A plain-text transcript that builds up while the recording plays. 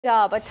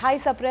पंजाब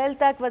 28 अप्रैल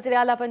तक वज़ीर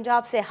आला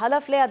पंजाब से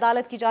हलफ ले।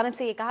 अदालत की जानिब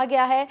से ये कहा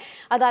गया है।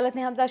 अदालत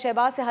ने हमजा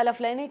शहबाज से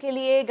हलफ लेने के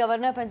लिए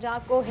गवर्नर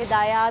पंजाब को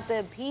हिदायत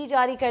भी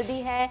जारी कर दी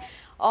है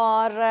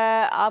और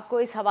आपको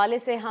इस हवाले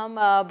से हम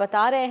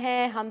बता रहे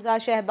हैं हमजा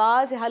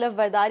शहबाज हलफ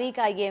बर्दारी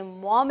का ये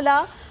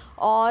मामला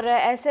और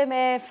ऐसे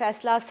में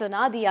फ़ैसला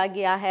सुना दिया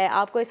गया है।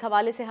 आपको इस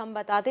हवाले से हम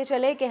बताते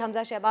चले कि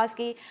हमजा शहबाज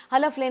की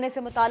हलफ लेने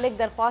से मुतालिक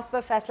दरख्वास्त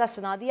पर फ़ैसला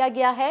सुना दिया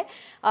गया है।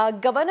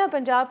 गवर्नर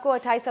पंजाब को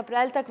 28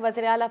 अप्रैल तक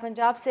वज़ीर आला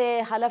पंजाब से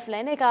हलफ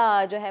लेने का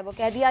जो है वो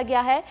कह दिया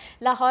गया है।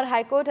 लाहौर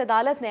हाई कोर्ट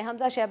अदालत ने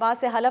हमजा शहबाज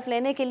से हलफ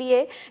लेने के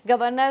लिए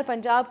गवर्नर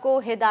पंजाब को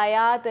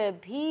हिदायत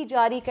भी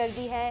जारी कर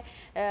दी है।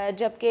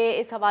 जबकि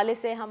इस हवाले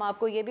से हम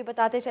आपको ये भी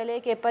बताते चले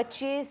कि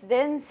 25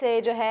 दिन से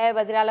जो है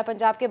वज़ीर आला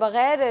पंजाब के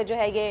बग़ैर जो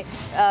है ये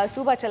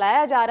सूबा चलाया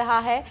जा रहा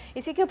है।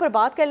 इसी के ऊपर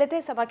बात कर लेते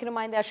हैं समा के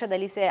नुमाइंदे अरशद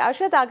अली से।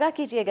 अरशद, आगाह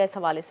कीजिएगा इस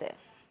हवाले से।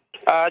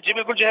 जी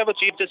बिल्कुल, जो है वो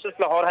chief justice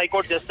Lahore high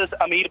court justice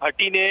अमीर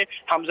भट्टी ने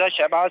हमजा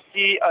शहबाज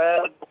की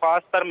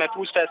दरख्वास्त पर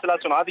महफूज फैसला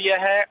सुना दिया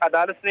है।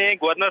 अदालत ने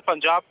गवर्नर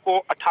पंजाब को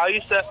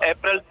 28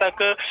 अप्रैल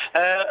तक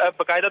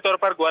बाकायदा तौर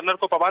पर गवर्नर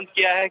को पाबंद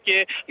किया है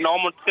कि 9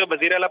 मुंतखब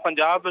वज़ीर आला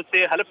पंजाब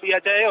से हलफ लिया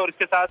जाए और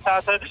इसके साथ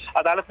साथ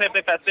अदालत ने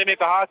अपने फैसले में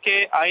कहा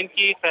कि आइन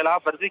की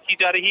खिलाफ वर्जी की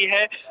जा रही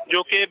है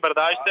जो कि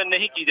बर्दाश्त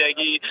नहीं की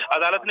जाएगी।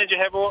 अदालत ने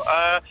जो है वो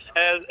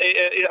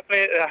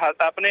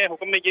अपने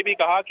हुक्म में ये भी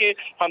कहा कि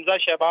हमजा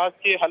शहबाज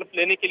के हलफ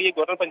लेने के लिए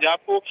गवर्नर पंजाब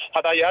को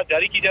हदायत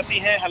जारी की जाती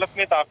है। हलफ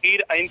में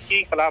ताखीर आइन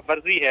की खिलाफ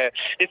वर्जी है।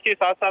 इसके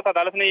साथ साथ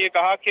अदालत ने ये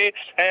कहा कि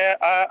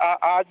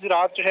आज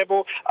रात जो है वो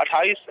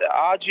 28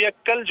 आज या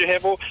कल जो है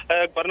वो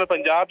गवर्नर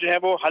पंजाब जो है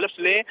वो हलफ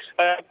ले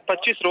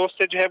 25 रोज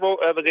से जो है वो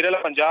वज़ीर आला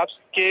पंजाब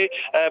के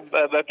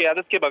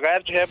क़यादत के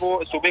बगैर जो है वो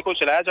सूबे को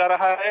चलाया जा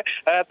रहा है।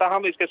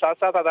 ताहम इसके साथ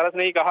साथ अदालत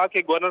ने कहा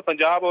कि गवर्नर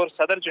पंजाब और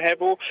सदर जो है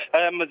वो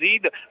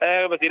मजीद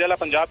वज़ीर आला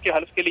पंजाब के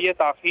हलफ के लिए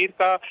ताखीर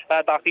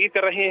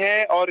कर रहे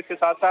हैं। और इसके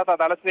साथ साथ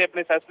अदालत ने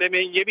अपने फैसले में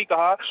ये भी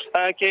कहा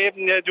कि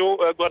जो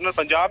गवर्नर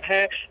पंजाब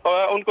हैं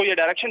उनको ये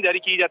डायरेक्शन जारी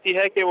की जाती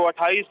है कि वो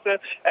 28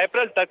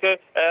 अप्रैल तक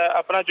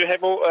अपना जो है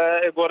वो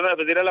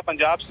गवर्नर वज़ीर आला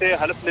पंजाब से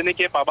हलफ लेने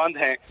के पाबंद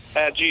हैं।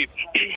 जी।